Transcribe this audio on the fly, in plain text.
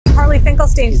Harley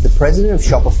Finkelstein. He's the president of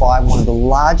Shopify, one of the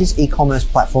largest e-commerce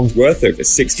platforms. Worth over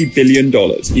 $60 billion.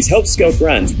 He's helped scale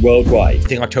brands worldwide. I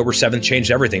think October 7th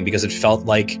changed everything because it felt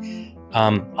like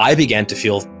I began to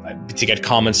get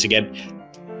comments, to get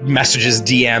messages,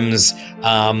 DMs,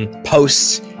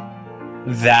 posts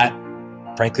that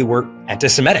frankly were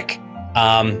anti-Semitic.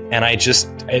 And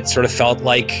it sort of felt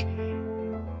like,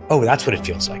 oh, that's what it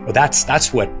feels like. Oh,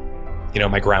 that's what,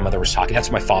 my grandmother was talking. That's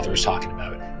what my father was talking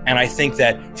about. And I think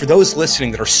that for those listening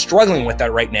that are struggling with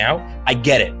that right now, I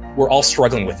get it. We're all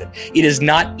struggling with it. It is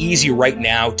not easy right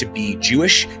now to be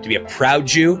Jewish, to be a proud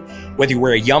Jew, whether you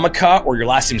wear a yarmulke or your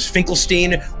last name is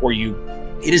Finkelstein, it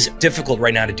is difficult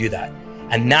right now to do that.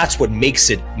 And that's what makes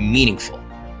it meaningful,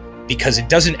 because it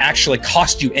doesn't actually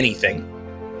cost you anything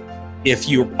if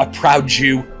you're a proud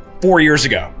Jew 4 years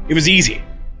ago. It was easy.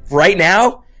 Right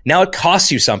now it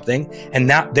costs you something, and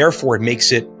that therefore it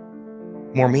makes it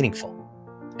more meaningful.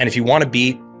 And if you want to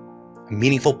be a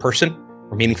meaningful person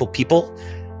or meaningful people,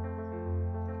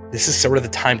 this is sort of the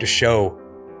time to show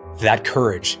that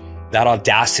courage, that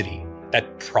audacity,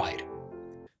 that pride.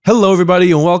 Hello,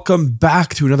 everybody, and welcome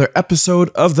back to another episode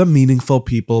of the Meaningful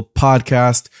People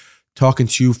podcast. Talking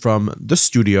to you from the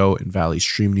studio in Valley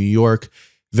Stream, New York.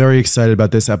 Very excited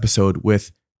about this episode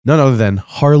with none other than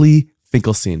Harley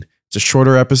Finkelstein. It's a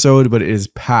shorter episode, but it is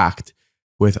packed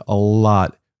with a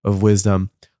lot of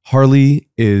wisdom. Harley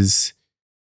is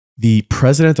the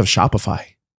president of Shopify.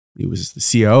 He was the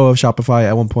CEO of Shopify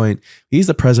at one point. He's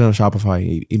the president of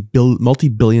Shopify, a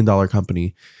multi-billion-dollar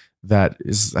company that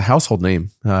is a household name.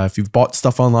 If you've bought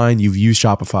stuff online, you've used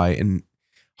Shopify. And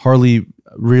Harley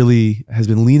really has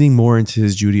been leaning more into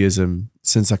his Judaism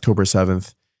since October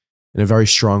 7th in a very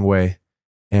strong way.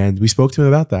 And we spoke to him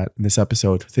about that in this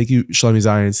episode. Thank you, Shlomi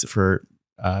Zions, for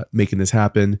making this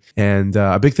happen. And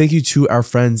a big thank you to our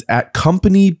friends at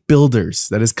Company Builders.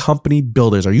 That is Company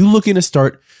Builders. Are you looking to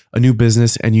start a new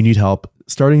business and you need help?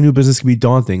 Starting a new business can be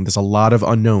daunting. There's a lot of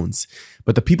unknowns,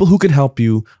 but the people who can help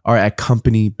you are at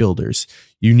Company Builders.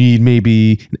 You need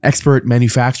maybe an expert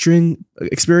manufacturing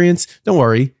experience? Don't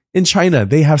worry. In China,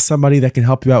 they have somebody that can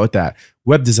help you out with that.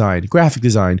 Web design, graphic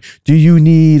design. Do you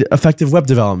need effective web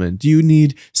development? Do you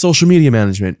need social media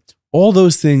management? All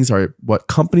those things are what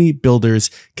Company Builders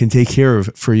can take care of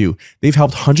for you. They've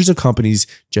helped hundreds of companies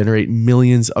generate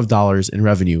millions of dollars in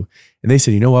revenue. And they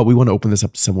said, you know what? We want to open this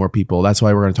up to some more people. That's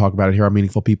why we're going to talk about it here on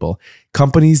Meaningful People.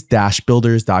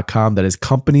 Companies-builders.com. That is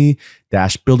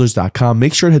company-builders.com.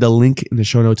 Make sure to hit the link in the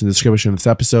show notes in the description of this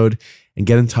episode and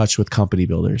get in touch with Company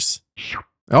Builders.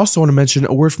 I also want to mention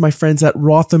a word from my friends at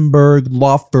Rothenberg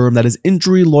Law Firm. That is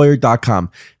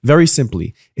injurylawyer.com. Very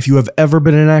simply, if you have ever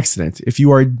been in an accident, if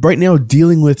you are right now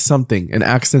dealing with something, an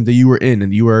accident that you were in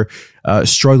and you are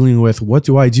struggling with, what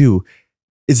do I do?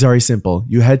 It's very simple.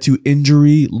 You head to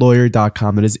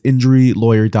injurylawyer.com. That is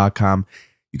injurylawyer.com.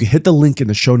 You can hit the link in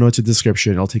the show notes and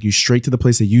description. It'll take you straight to the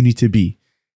place that you need to be.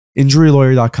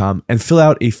 Injurylawyer.com, and fill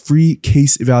out a free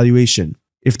case evaluation.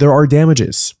 If there are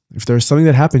damages, if there's something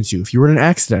that happens to you, if you were in an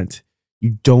accident,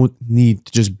 you don't need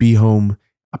to just be home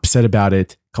upset about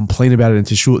it, complain about it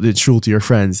into shul to your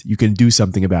friends. You can do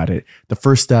something about it. The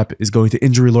first step is going to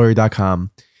injurylawyer.com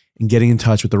and getting in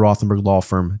touch with the Rothenberg Law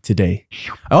Firm today.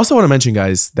 I also want to mention,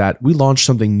 guys, that we launched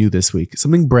something new this week,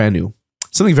 something brand new,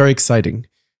 something very exciting.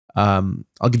 I'll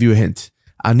give you a hint.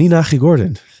 Ani Nachi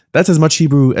Gordon. That's as much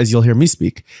Hebrew as you'll hear me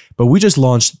speak. But we just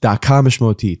launched Daka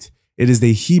Mishmotit. It is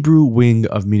the Hebrew wing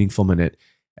of Meaningful Minute.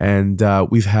 And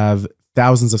we've have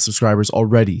thousands of subscribers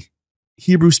already,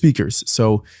 Hebrew speakers.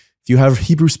 So if you have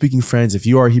Hebrew speaking friends, if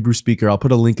you are a Hebrew speaker, I'll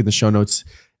put a link in the show notes,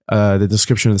 the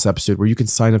description of this episode, where you can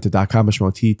sign up to Daka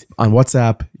Mishmotit on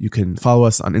WhatsApp. You can follow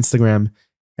us on Instagram.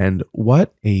 And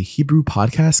what a Hebrew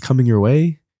podcast coming your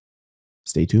way.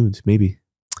 Stay tuned, maybe.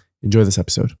 Enjoy this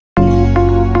episode.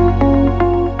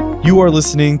 You are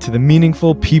listening to the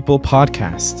Meaningful People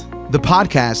podcast. The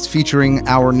podcast featuring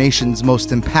our nation's most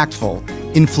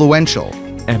impactful, influential,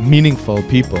 and meaningful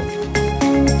people.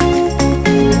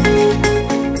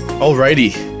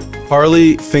 Alrighty.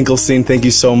 Harley Finkelstein, thank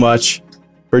you so much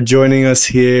for joining us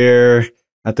here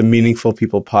at the Meaningful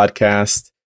People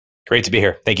podcast. Great to be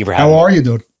here. Thank you for having me. How are you,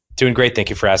 dude? Doing great. Thank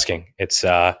you for asking. It's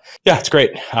it's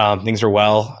great. Things are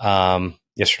well.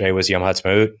 Yesterday was Yom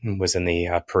Ha'atzmaut, was in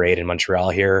the parade in Montreal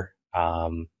here.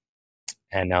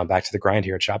 And now I'm back to the grind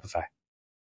here at Shopify.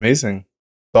 Amazing.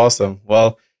 Awesome.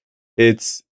 Well,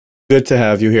 it's good to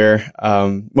have you here.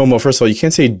 Momo, first of all, you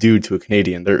can't say dude to a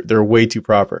Canadian. They're way too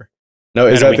proper. No,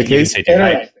 is that the case?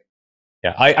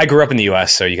 I grew up in the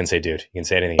US, so you can say dude. You can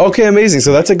say anything. Okay, amazing.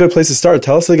 So that's a good place to start.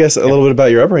 Tell us, I guess, a little bit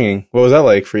about your upbringing. What was that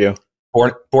like for you?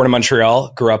 Born in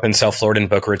Montreal, grew up in South Florida in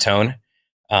Boca Raton.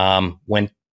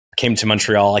 Went came to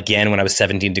Montreal again when I was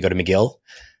 17 to go to McGill.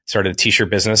 Started a t-shirt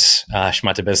business,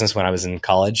 schmata business when I was in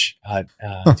college,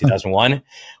 2001.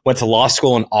 Went to law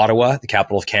school in Ottawa, the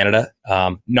capital of Canada,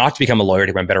 not to become a lawyer,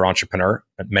 to become a better entrepreneur.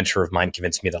 A mentor of mine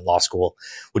convinced me that law school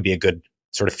would be a good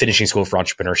sort of finishing school for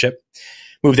entrepreneurship.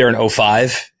 Moved there in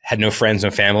 2005, had no friends,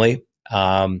 no family.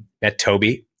 Met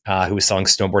Toby, who was selling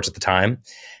snowboards at the time,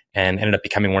 and ended up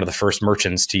becoming one of the first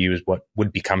merchants to use what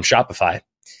would become Shopify.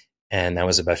 And that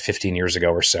was about 15 years ago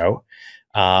or so.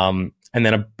 And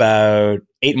then about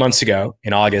 8 months ago,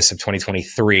 in August of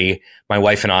 2023, my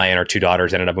wife and I and our 2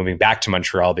 daughters ended up moving back to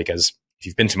Montreal, because if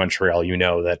you've been to Montreal, you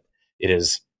know that it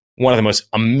is one of the most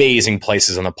amazing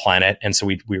places on the planet. And so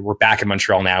we're back in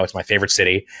Montreal now. It's my favorite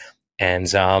city,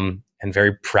 and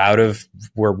very proud of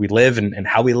where we live and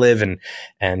how we live, and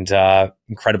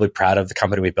incredibly proud of the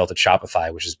company we built at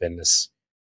Shopify, which has been this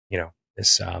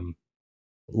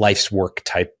life's work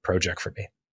type project for me.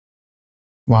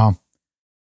 Wow.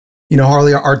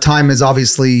 Harley, our time is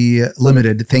obviously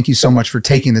limited. Thank you so much for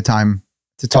taking the time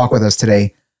to talk with us today.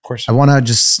 Of course. I want to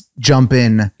just jump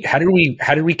in. How did we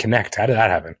connect? How did that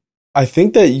happen? I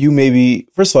think that you maybe,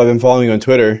 first of all, I've been following you on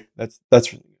Twitter.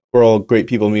 That's where all great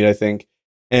people meet, I think.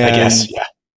 And, I guess, yeah.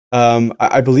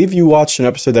 I believe you watched an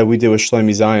episode that we did with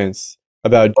Shlomi Zions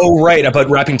about... Oh, right, about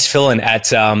wrapping tefillin at...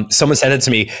 someone sent it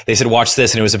to me. They said, watch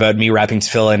this, and it was about me wrapping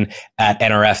tefillin at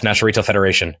NRF, National Retail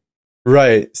Federation.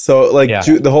 Right. So,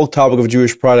 the whole topic of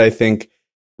Jewish pride, I think,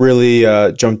 really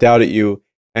jumped out at you.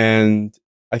 And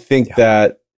I think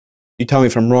that, you tell me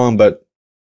if I'm wrong, but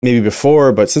maybe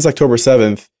before, but since October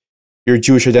 7th, your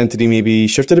Jewish identity maybe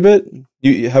shifted a bit?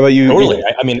 How about you? Totally.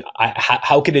 I mean,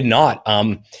 how could it not?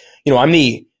 I'm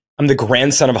the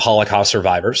grandson of Holocaust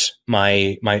survivors.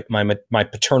 My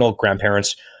paternal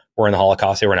grandparents were in the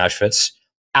Holocaust. They were in Auschwitz.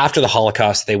 After the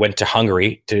Holocaust, they went to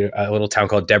Hungary, to a little town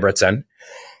called Debrecen.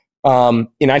 In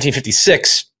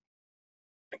 1956,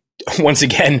 once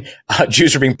again,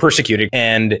 Jews were being persecuted,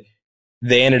 and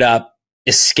they ended up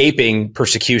escaping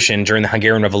persecution during the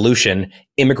Hungarian Revolution,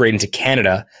 immigrating to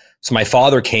Canada. So my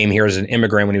father came here as an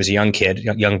immigrant when he was a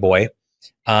young boy.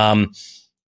 And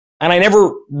I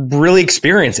never really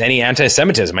experienced any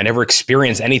anti-Semitism. I never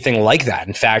experienced anything like that.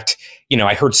 In fact,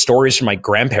 I heard stories from my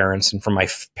grandparents and from my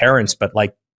parents, but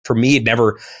for me, it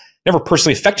never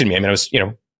personally affected me. I mean, I was,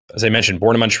 as I mentioned,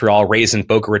 born in Montreal, raised in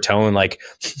Boca Raton,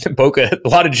 Boca, a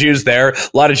lot of Jews there, a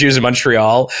lot of Jews in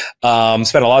Montreal,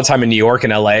 spent a lot of time in New York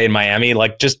and LA and Miami,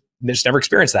 just never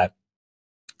experienced that.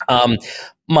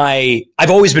 I've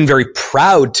always been very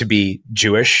proud to be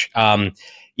Jewish.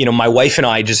 My wife and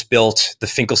I just built the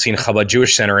Finkelstein Chabad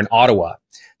Jewish Center in Ottawa.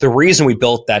 The reason we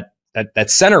built that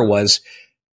center was,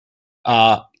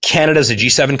 Canada's a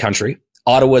G7 country.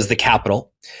 Ottawa is the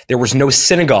capital. There was no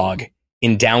synagogue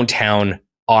in downtown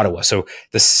Ottawa. So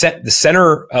the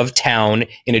center of town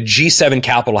in a G7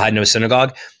 capital had no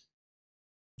synagogue.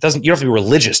 You don't have to be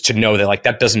religious to know that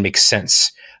that doesn't make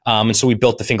sense. And so we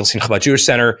built the Finkelstein Chabad Jewish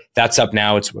Center. That's up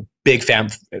now. It's a big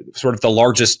sort of the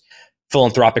largest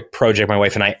philanthropic project my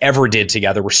wife and I ever did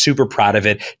together. We're super proud of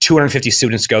it. 250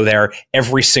 students go there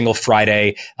every single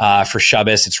Friday for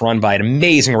Shabbos. It's run by an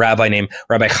amazing rabbi named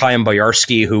Rabbi Chaim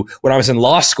Boyarsky, who, when I was in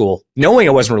law school, knowing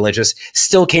I wasn't religious,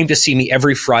 still came to see me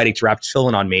every Friday to wrap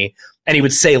tefillin on me. And he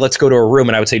would say, let's go to a room.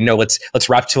 And I would say, no, let's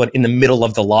wrap tefillin in the middle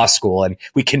of the law school. And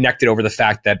we connected over the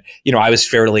fact that, I was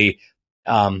fairly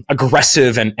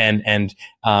aggressive and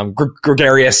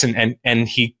gregarious, and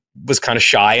he was kind of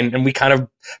shy, and we kind of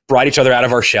brought each other out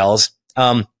of our shells.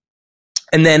 And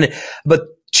then, but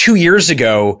 2 years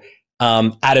ago,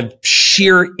 out of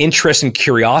sheer interest and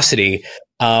curiosity,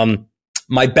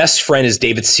 my best friend is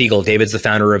David Siegel. David's the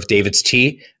founder of David's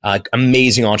Tea,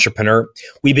 amazing entrepreneur.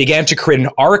 We began to create an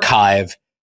archive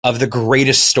of the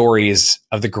greatest stories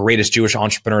of the greatest Jewish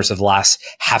entrepreneurs of the last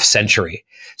half century.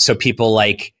 So people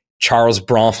like Charles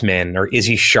Bronfman or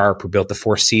Izzy Sharp, who built the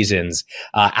Four Seasons,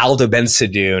 Aldo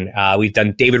Ben-Sadoun. We've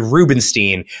done David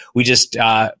Rubenstein. We just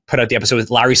put out the episode with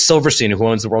Larry Silverstein, who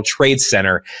owns the World Trade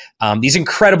Center. These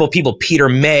incredible people, Peter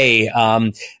May,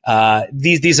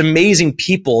 these amazing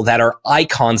people that are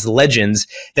icons, legends,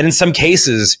 that in some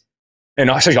cases, and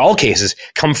actually all cases,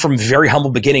 come from very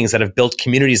humble beginnings that have built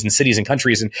communities and cities and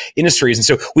countries and industries. And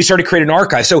so we started creating an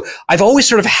archive. So I've always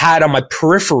sort of had on my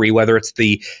periphery, whether it's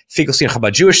the Finkelstein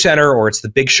Chabad Jewish Center or it's the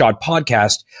Big Shot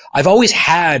podcast, I've always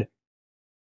had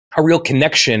a real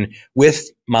connection with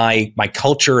my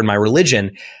culture and my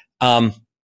religion. But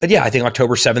yeah, I think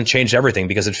October 7th changed everything,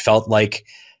 because it felt like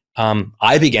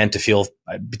I began to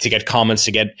get comments,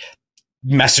 to get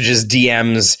messages,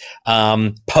 DMs,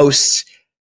 posts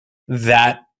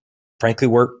that frankly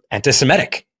were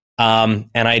anti-Semitic. And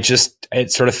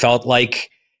it sort of felt like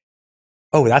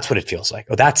oh, that's what it feels like.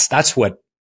 Oh, that's what,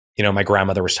 my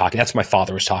grandmother was talking. That's what my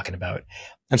father was talking about.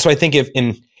 And so I think if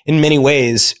in many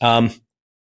ways,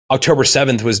 October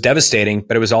 7th was devastating,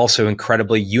 but it was also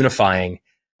incredibly unifying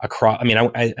across. I mean,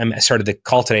 I started the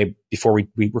call today before we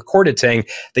recorded saying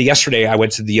that yesterday I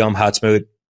went to the Yom Ha'atzmaut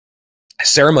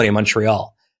ceremony in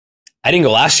Montreal. I didn't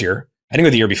go last year. I didn't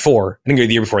go the year before. I didn't go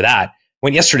the year before that. I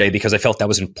went yesterday because I felt that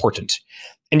was important.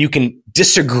 And you can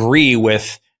disagree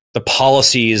with the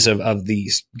policies of the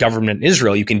government in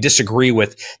Israel. You can disagree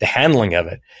with the handling of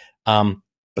it.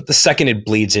 But the second it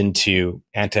bleeds into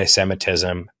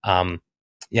anti-Semitism, I'm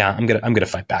gonna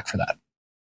fight back for that.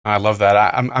 I love that.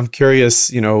 I'm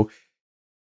curious,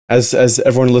 as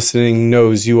everyone listening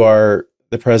knows, you are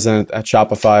the president at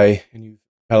Shopify, and you've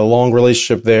had a long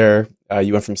relationship there.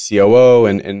 You went from COO,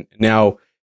 and now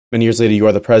many years later, you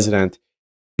are the president.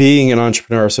 Being an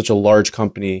entrepreneur of such a large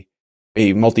company,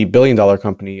 a multi-billion-dollar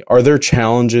company, are there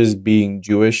challenges being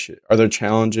Jewish? Are there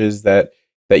challenges that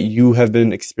you have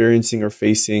been experiencing or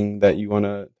facing that you want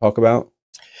to talk about?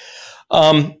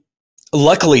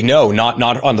 Luckily, no,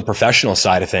 not on the professional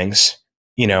side of things.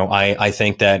 I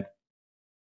think that,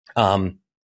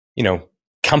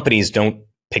 companies don't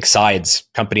pick sides.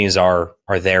 Companies are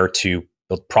there to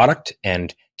build product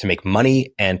and to make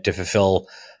money and to fulfill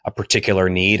a particular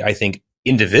need. I think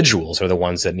individuals are the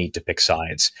ones that need to pick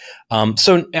sides.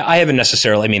 So I haven't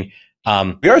necessarily,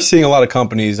 we are seeing a lot of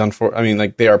companies,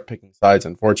 they are picking sides,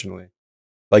 unfortunately.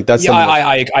 Like that's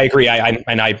I agree.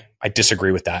 I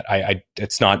disagree with that. I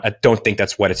don't think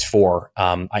that's what it's for.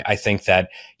 I think that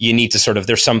you need to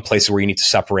there's some places where you need to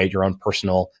separate your own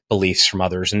personal beliefs from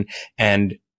others.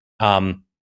 And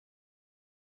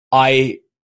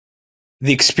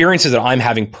the experiences that I'm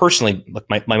having personally, look,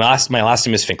 my last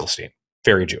name is Finkelstein,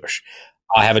 very Jewish.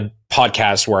 I have a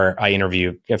podcast where I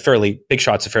interview Big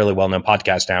Shot's a fairly well-known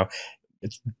podcast now.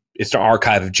 It's an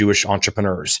archive of Jewish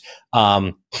entrepreneurs.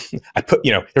 I put,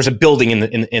 there's a building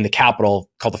in the capital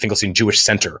called the Finkelstein Jewish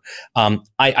Center.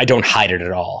 I don't hide it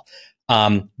at all.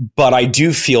 But I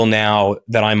do feel now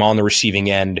that I'm on the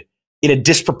receiving end in a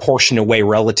disproportionate way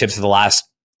relative to the last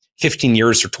 15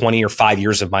 years or 20 or 5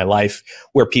 years of my life,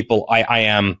 where I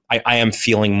am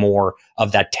feeling more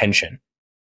of that tension.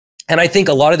 And I think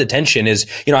a lot of the tension is,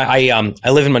 I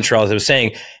live in Montreal, as I was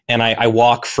saying, and I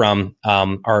walk from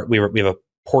we have a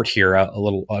port here, a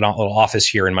little office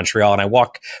here in Montreal, and I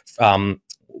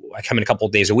I come in a couple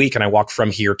of days a week, and I walk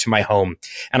from here to my home,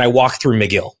 and I walk through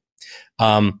McGill.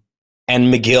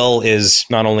 And McGill is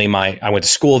not only I went to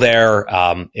school there.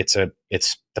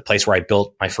 It's the place where I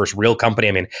built my first real company.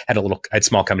 I had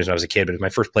small companies when I was a kid, but it's my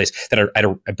first place that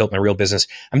I built my real business.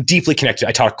 I'm deeply connected.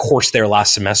 I taught a course there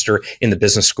last semester in the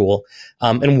business school.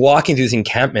 And walking through these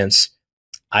encampments,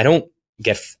 I don't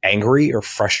get angry or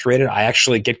frustrated. I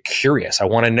actually get curious. I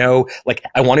want to know,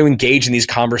 I want to engage in these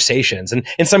conversations. And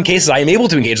in some cases, I am able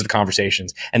to engage with the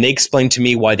conversations, and they explain to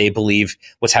me why they believe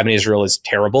what's happening in Israel is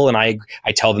terrible. And I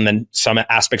tell them then some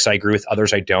aspects I agree with,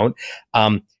 others I don't.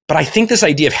 But I think this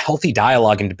idea of healthy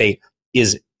dialogue and debate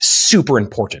is super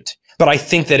important. But I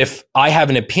think that if I have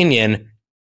an opinion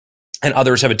and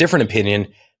others have a different opinion,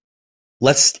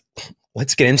 let's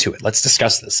get into it. Let's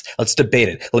discuss this. Let's debate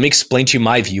it. Let me explain to you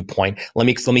my viewpoint. Let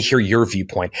me hear your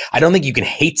viewpoint. I don't think you can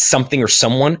hate something or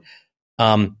someone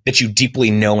that you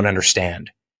deeply know and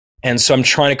understand. And so I'm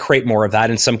trying to create more of that.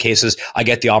 In some cases, I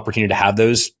get the opportunity to have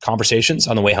those conversations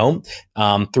on the way home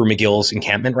through McGill's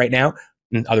encampment right now.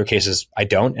 In other cases, I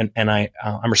don't, and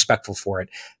I'm respectful for it.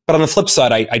 But on the flip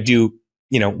side, I do,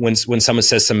 when someone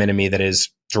says something to me that is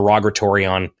derogatory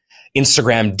on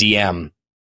Instagram DM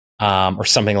or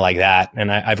something like that,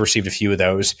 and I've received a few of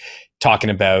those talking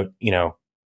about,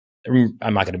 I'm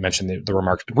not going to mention the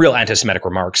remarks, but real anti-Semitic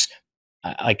remarks.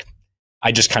 I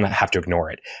just kind of have to ignore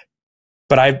it.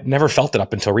 But I've never felt it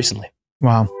up until recently.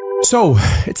 Wow. So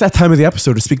it's that time of the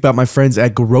episode to speak about my friends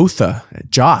at Growtha,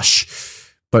 Josh.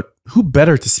 But who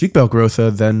better to speak about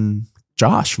Growtha than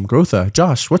Josh from Growtha?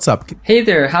 Josh, what's up? Hey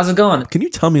there, how's it going? Can you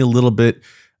tell me a little bit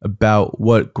about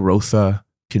what Growtha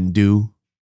can do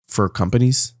for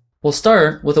companies? We'll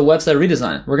start with a website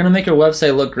redesign. We're going to make your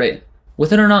website look great.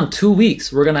 Within around 2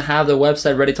 weeks, we're going to have the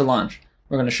website ready to launch.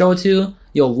 We're going to show it to you,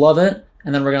 you'll love it,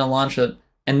 and then we're going to launch it.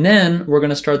 And then we're going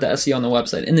to start the SEO on the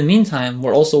website. In the meantime,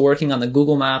 we're also working on the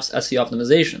Google Maps SEO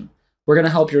optimization. We're going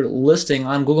to help your listing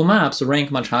on Google Maps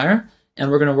rank much higher, and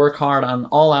we're going to work hard on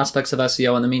all aspects of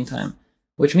SEO in the meantime,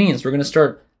 which means we're going to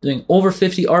start doing over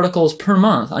 50 articles per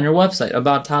month on your website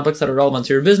about topics that are relevant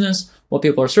to your business, what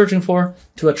people are searching for,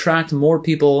 to attract more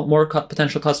people, more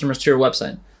potential customers to your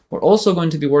website. We're also going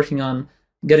to be working on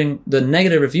getting the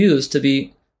negative reviews to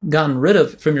be gotten rid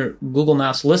of from your Google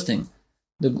Maps listing.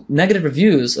 The negative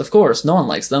reviews, of course, no one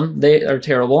likes them. They are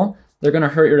terrible. They're going to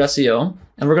hurt your SEO,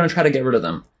 and we're going to try to get rid of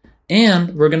them.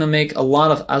 And we're going to make a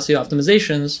lot of SEO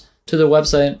optimizations to the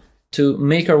website to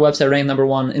make our website rank number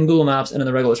 1 in Google Maps and in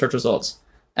the regular search results.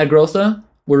 At Growtha,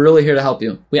 we're really here to help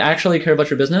you. We actually care about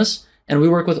your business, and we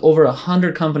work with over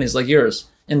 100 companies like yours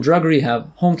in drug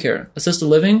rehab, home care, assisted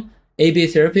living, ABA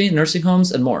therapy, nursing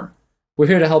homes, and more. We're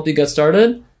here to help you get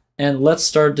started, and let's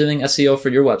start doing SEO for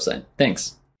your website.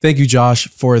 Thanks. Thank you, Josh,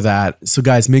 for that. So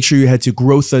guys, make sure you head to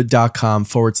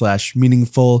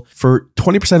growtha.com/meaningful for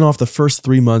 20% off the first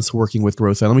 3 months working with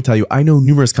Growtha. Let me tell you, I know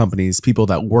numerous companies, people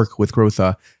that work with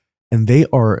Growtha, and they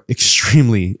are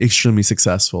extremely, extremely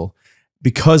successful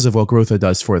because of what Growtha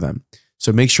does for them.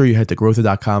 So make sure you head to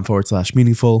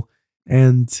growtha.com/meaningful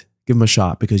and give them a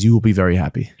shot because you will be very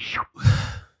happy.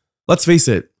 Let's face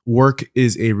it, work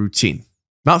is a routine.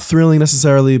 Not thrilling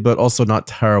necessarily, but also not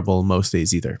terrible most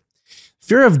days either.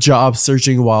 Fear of job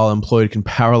searching while employed can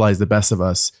paralyze the best of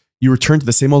us. You return to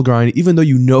the same old grind even though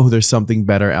you know there's something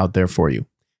better out there for you.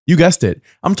 You guessed it.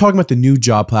 I'm talking about the new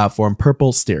job platform,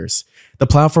 Purple Stairs. The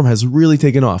platform has really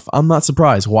taken off. I'm not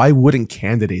surprised. Why wouldn't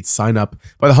candidates sign up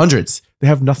by the hundreds? They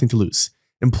have nothing to lose.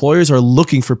 Employers are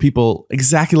looking for people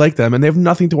exactly like them, and they have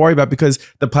nothing to worry about because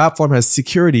the platform has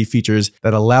security features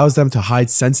that allows them to hide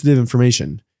sensitive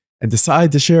information and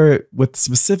decide to share it with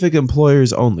specific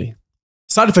employers only.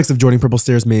 Side effects of joining Purple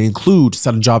Stairs may include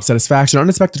sudden job satisfaction,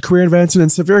 unexpected career advancement,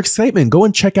 and severe excitement. Go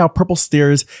and check out Purple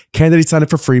Stairs. Candidates sign up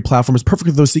for free. Platform is perfect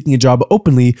for those seeking a job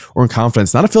openly or in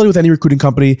confidence. Not affiliated with any recruiting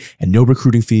company, and no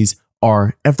recruiting fees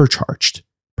are ever charged.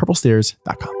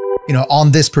 PurpleStairs.com. You know,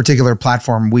 on this particular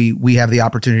platform, we have the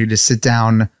opportunity to sit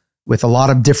down with a lot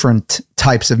of different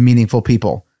types of meaningful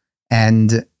people,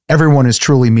 and everyone is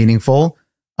truly meaningful.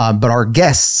 But our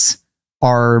guests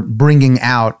are bringing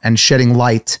out and shedding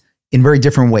light in very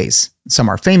different ways. Some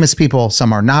are famous people,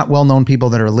 some are not well-known people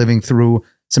that are living through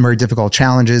some very difficult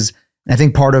challenges. And I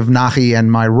think part of Nachi and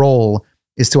my role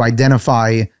is to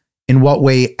identify in what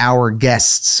way our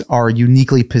guests are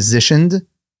uniquely positioned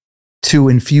to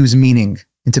infuse meaning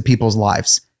into people's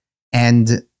lives.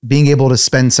 And being able to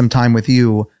spend some time with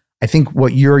you, I think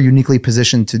what you're uniquely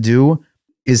positioned to do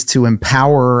is to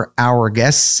empower our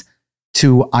guests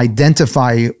to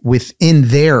identify within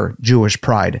their Jewish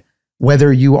pride.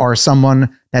 Whether you are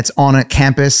someone that's on a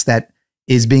campus that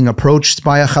is being approached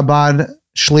by a Chabad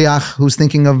shliach who's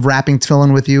thinking of wrapping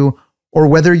tefillin with you, or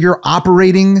whether you're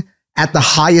operating at the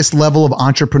highest level of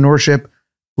entrepreneurship,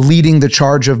 leading the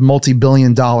charge of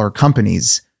multi-billion-dollar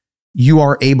companies, you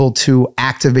are able to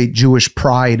activate Jewish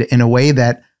pride in a way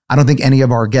that I don't think any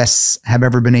of our guests have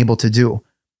ever been able to do.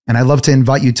 And I'd love to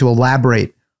invite you to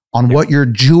elaborate on what your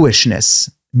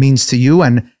Jewishness means to you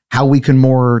and how we can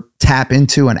more tap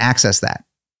into and access that.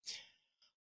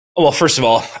 Well, first of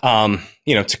all,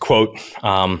 to quote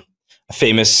a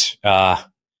famous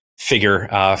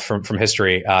figure from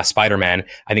history, Spider-Man,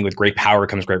 I think with great power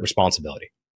comes great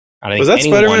responsibility. And I think was that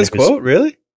Spider-Man's quote?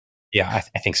 Really? Yeah,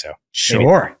 I think so.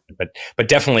 Sure. Maybe. But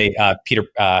definitely Peter,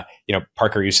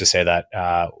 Parker used to say that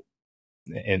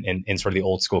in sort of the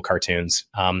old school cartoons.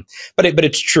 But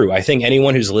it's true. I think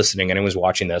anyone who's listening, anyone who's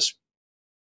watching this,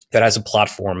 that has a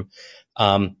platform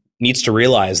needs to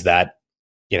realize that,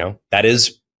 that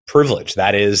is privilege,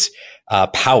 that is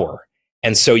power.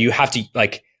 And so you have to,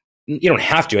 you don't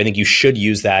have to, I think you should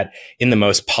use that in the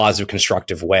most positive,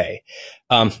 constructive way.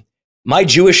 My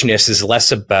Jewishness is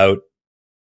less about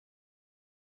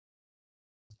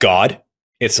God.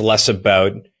 It's less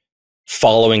about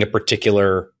following a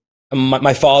particular,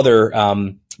 my father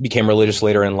became religious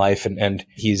later in life, and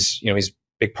he's a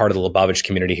big part of the Lubavitch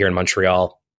community here in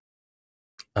Montreal.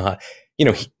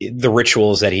 The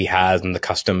rituals that he has and the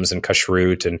customs and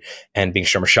kashrut and being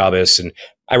Shomer Shabbos, and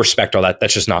I respect all that.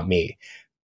 That's just not me.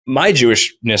 My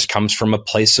Jewishness comes from a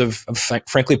place of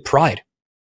frankly, pride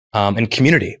and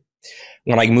community.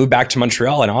 When I moved back to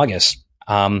Montreal in August,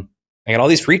 I got all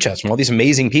these reach outs from all these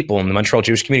amazing people in the Montreal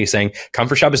Jewish community saying, come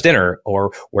for Shabbos dinner,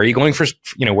 or where are you going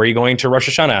to Rosh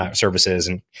Hashanah services,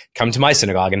 and come to my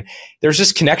synagogue. And there's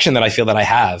this connection that I feel that I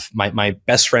have. My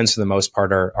best friends for the most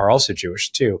part are also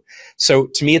Jewish too. So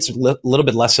to me, it's a little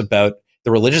bit less about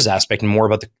the religious aspect and more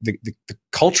about the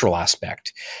cultural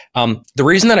aspect. The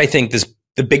reason that I think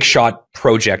the Big Shot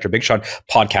project or Big Shot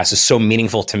podcast is so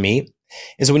meaningful to me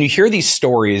is when you hear these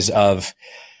stories of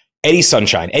Eddie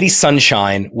Sunshine. Eddie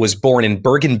Sunshine was born in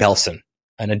Bergen-Belsen,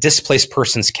 in a displaced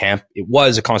persons camp. It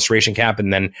was a concentration camp,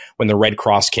 and then when the Red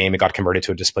Cross came, it got converted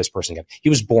to a displaced person camp. He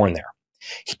was born there.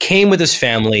 He came with his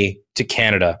family to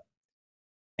Canada,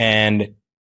 and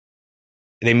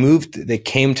they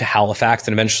came to Halifax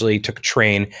and eventually took a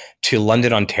train to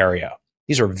London, Ontario.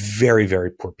 These are very, very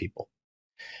poor people.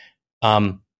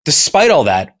 Despite all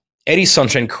that, Eddie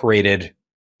Sunshine created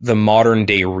the modern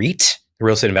day REIT, the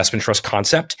real estate investment trust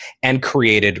concept, and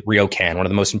created RioCan, one of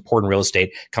the most important real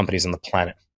estate companies on the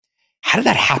planet. How did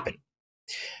that happen?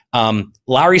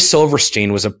 Larry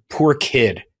Silverstein was a poor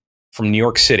kid from New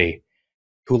York City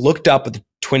who looked up at the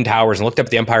Twin Towers and looked up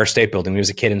at the Empire State Building when he was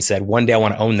a kid and said, one day I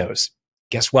want to own those.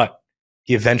 Guess what?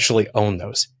 He eventually owned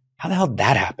those. How the hell did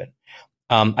that happen?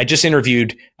 I just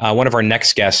interviewed one of our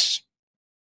next guests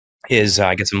is,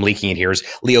 I guess I'm leaking it here, is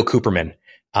Leo Cooperman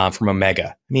from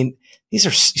Omega. I mean, these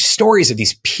are stories of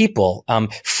these people.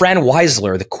 Fran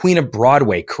Weisler, the Queen of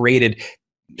Broadway, created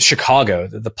Chicago,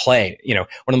 the play, one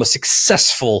of the most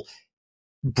successful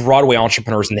Broadway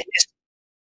entrepreneurs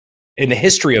in the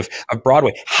history of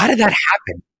Broadway. How did that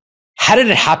happen? How did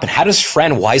it happen? How does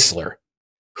Fran Weisler,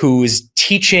 who is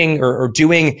teaching or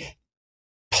doing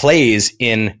plays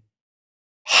in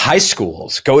high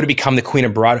schools, go to become the Queen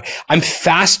of Broadway? I'm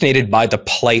fascinated by the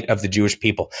plight of the Jewish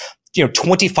people.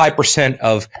 25%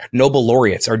 of Nobel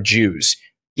laureates are Jews,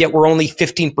 yet we're only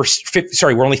 15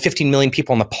 million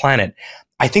people on the planet.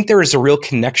 I think there is a real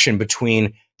connection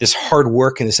between this hard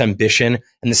work and this ambition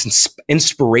and this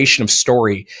inspiration of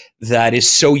story that is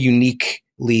so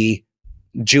uniquely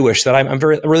Jewish that I'm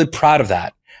really proud of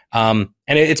that. And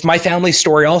it's my family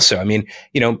story also. I mean,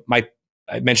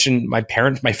 I mentioned my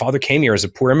father came here as a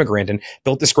poor immigrant and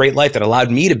built this great life that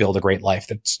allowed me to build a great life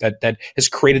that has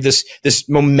created this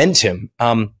momentum.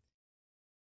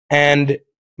 And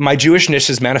my Jewishness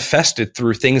is manifested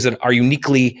through things that are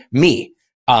uniquely me.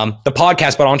 The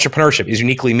podcast about entrepreneurship is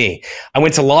uniquely me. I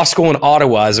went to law school in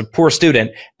Ottawa as a poor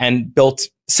student and built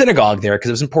a synagogue there because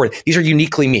it was important. These are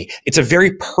uniquely me. It's a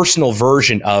very personal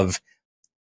version of,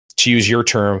 to use your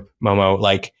term, Momo,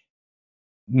 like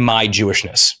my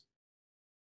Jewishness.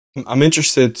 I'm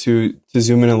interested to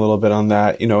zoom in a little bit on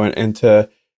that, and to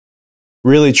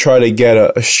really try to get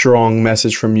a strong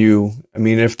message from you. I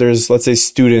mean, if there's, let's say,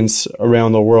 students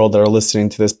around the world that are listening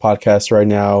to this podcast right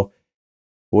now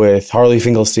with Harley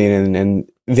Finkelstein and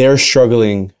they're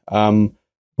struggling,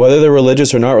 whether they're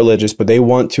religious or not religious, but they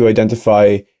want to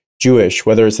identify Jewish,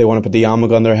 whether it's they want to put the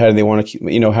yarmulke on their head and they want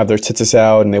to, have their tzitzis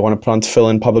out and they want to put on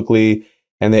tefillin publicly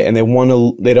and they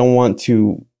don't want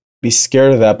to be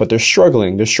scared of that, but they're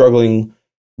struggling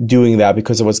doing that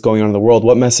because of what's going on in the world.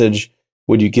 What message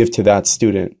would you give to that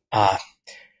student?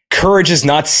 Courage is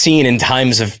not seen in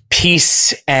times of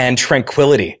peace and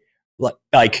tranquility.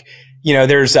 Like,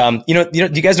 there's, do you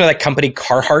guys know that company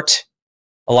Carhartt?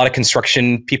 A lot of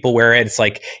construction people wear it.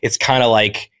 It's kind of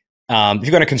like, if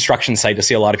you go on a construction site, you'll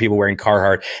see a lot of people wearing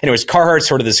Carhartt. Anyways, Carhartt's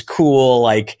sort of this cool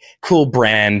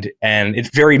brand, and it's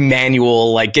very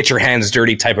manual, get your hands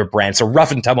dirty type of brand. So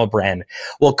rough and tumble brand.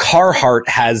 Well, Carhartt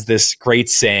has this great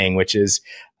saying, which is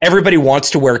everybody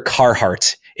wants to wear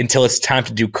Carhartt until it's time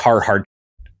to do Carhartt.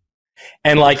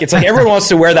 And it's like everyone wants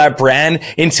to wear that brand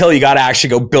until you got to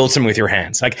actually go build something with your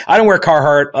hands. I don't wear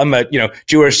Carhartt. I'm a,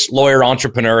 Jewish lawyer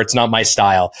entrepreneur. It's not my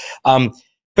style.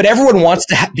 But everyone wants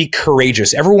to be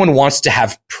courageous. Everyone wants to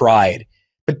have pride.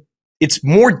 But it's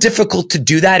more difficult to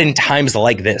do that in times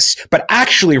like this. But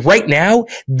actually, right now,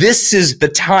 this is the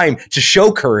time to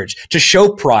show courage, to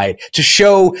show pride, to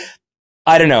show,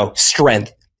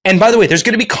 strength. And by the way, there's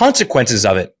going to be consequences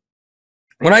of it.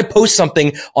 When I post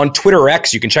something on Twitter or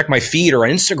X, you can check my feed or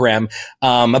on Instagram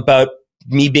about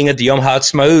me being at the Yom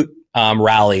HaAtzmaut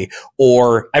rally,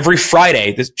 or every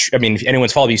Friday, if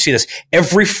anyone's followed, you see this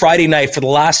every Friday night for the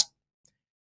last,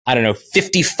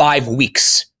 55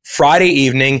 weeks, Friday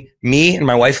evening, me and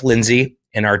my wife, Lindsay,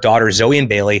 and our daughter, Zoe and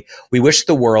Bailey, we wish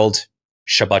the world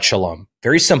Shabbat Shalom.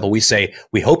 Very simple. We say,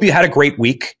 we hope you had a great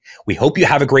week. We hope you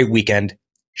have a great weekend.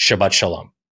 Shabbat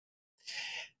Shalom.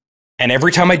 And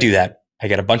every time I do that, I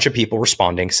get a bunch of people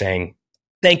responding saying,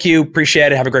 thank you,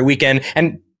 appreciate it, have a great weekend.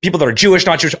 And people that are Jewish,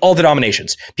 not Jewish, all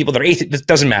denominations, people that are atheist, it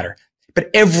doesn't matter. But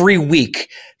every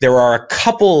week, there are a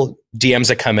couple DMs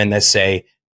that come in that say,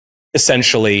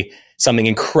 essentially, something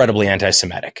incredibly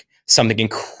anti-Semitic, something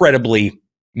incredibly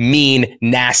mean,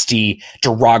 nasty,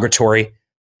 derogatory.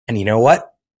 And you know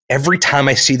what? Every time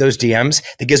I see those DMs,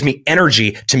 that gives me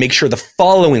energy to make sure the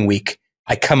following week,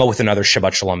 I come up with another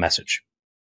Shabbat Shalom message.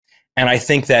 And I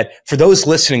think that for those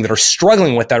listening that are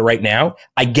struggling with that right now,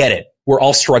 I get it. We're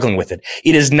all struggling with it.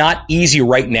 It is not easy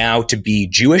right now to be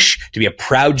Jewish, to be a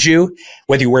proud Jew,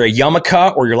 whether you wear a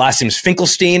yarmulke or your last name is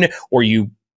Finkelstein or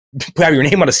you have your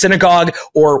name on a synagogue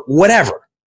or whatever.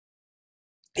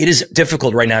 It is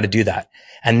difficult right now to do that.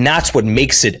 And that's what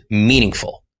makes it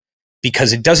meaningful,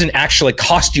 because it doesn't actually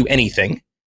cost you anything.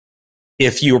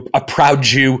 If you're a proud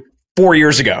Jew 4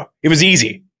 years ago, it was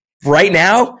easy. Right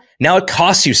now, Now it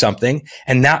costs you something,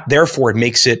 and that therefore it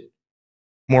makes it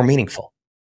more meaningful.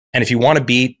 And if you want to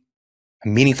be a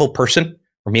meaningful person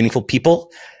or meaningful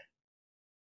people,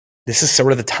 this is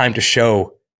sort of the time to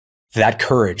show that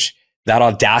courage, that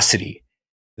audacity,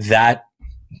 that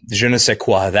je ne sais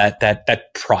quoi,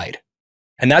 that pride.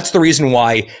 And that's the reason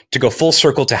why, to go full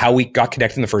circle to how we got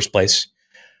connected in the first place,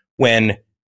 when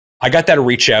I got that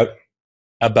reach out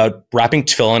about wrapping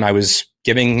tefillin, I was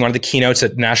giving one of the keynotes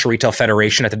at National Retail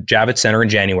Federation at the Javits Center in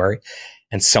January,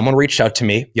 and someone reached out to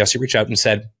me, Yossi reached out and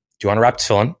said, do you want to wrap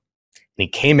tefillin? And he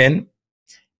came in,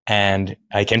 and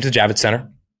I came to the Javits Center.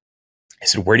 I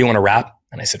said, where do you want to wrap?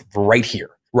 And I said, right here,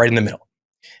 right in the middle.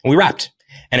 And we wrapped.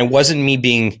 And it wasn't me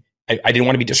being, I didn't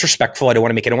want to be disrespectful. I didn't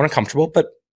want to make anyone uncomfortable, but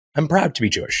I'm proud to be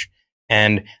Jewish.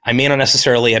 And I may not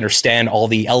necessarily understand all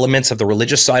the elements of the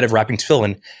religious side of wrapping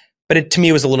tefillin, but to me,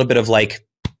 it was a little bit of like,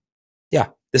 yeah,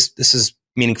 this is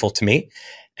meaningful to me.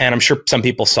 And I'm sure some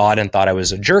people saw it and thought I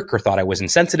was a jerk or thought I was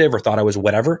insensitive or thought I was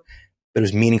whatever, but it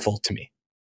was meaningful to me.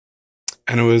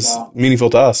 And it was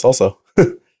meaningful to us also.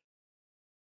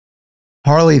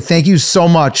 Harley, thank you so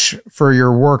much for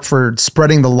your work, for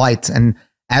spreading the light. And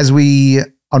as we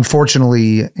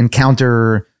unfortunately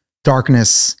encounter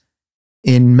darkness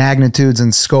in magnitudes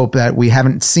and scope that we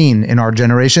haven't seen in our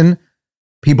generation,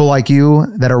 people like you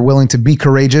that are willing to be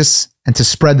courageous and to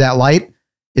spread that light,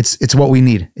 it's what we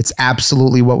need. It's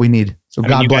absolutely what we need. So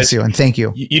God bless you and thank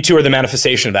you. You two are the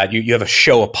manifestation of that. You have a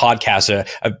show, a podcast,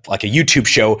 like a YouTube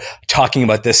show talking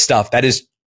about this stuff. That is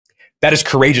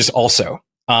courageous also.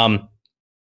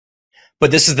 But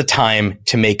this is the time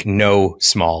to make no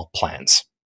small plans.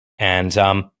 And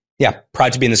yeah,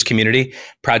 proud to be in this community,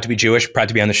 proud to be Jewish, proud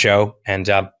to be on the show. And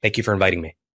thank you for inviting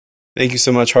me. Thank you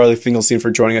so much, Harley Finkelstein,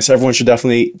 for joining us. Everyone should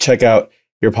definitely check out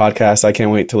your podcast. I can't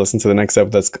wait to listen to the next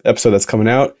episode that's coming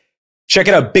out. Check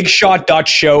it out,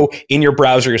 bigshot.show in your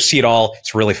browser. You'll see it all.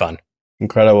 It's really fun.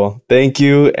 Incredible. Thank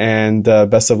you, and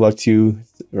best of luck to you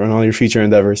on all your future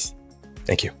endeavors.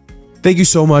 Thank you. Thank you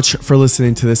so much for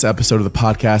listening to this episode of the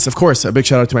podcast. Of course, a big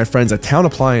shout out to my friends at Town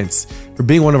Appliance for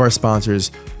being one of our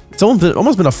sponsors. It's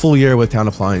almost been a full year with Town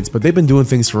Appliance, but they've been doing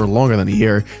things for longer than a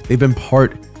year. They've been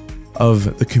part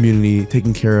of the community,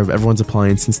 taking care of everyone's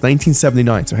appliance since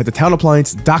 1979. So head to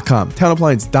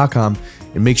townappliance.com,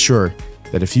 and make sure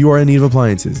that if you are in need of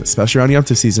appliances, especially around Yom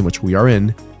Tov season, which we are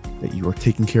in, that you are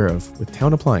taken care of with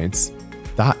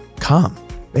townappliance.com.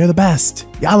 They're the best.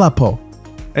 Yalla po.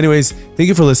 Anyways, thank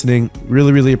you for listening.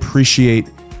 Really, really appreciate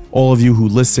all of you who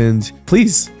listened.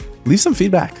 Please leave some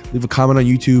feedback. Leave a comment on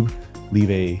YouTube.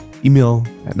 Leave a email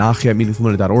at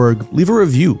nachi@meaningfulminute.org. Leave a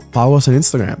review. Follow us on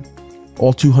Instagram.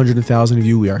 All 200,000 of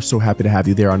you, we are so happy to have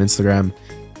you there on Instagram.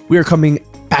 We are coming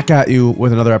back at you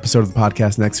with another episode of the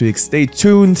podcast next week. Stay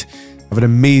tuned. Have an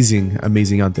amazing,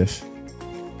 amazing Yom Tov.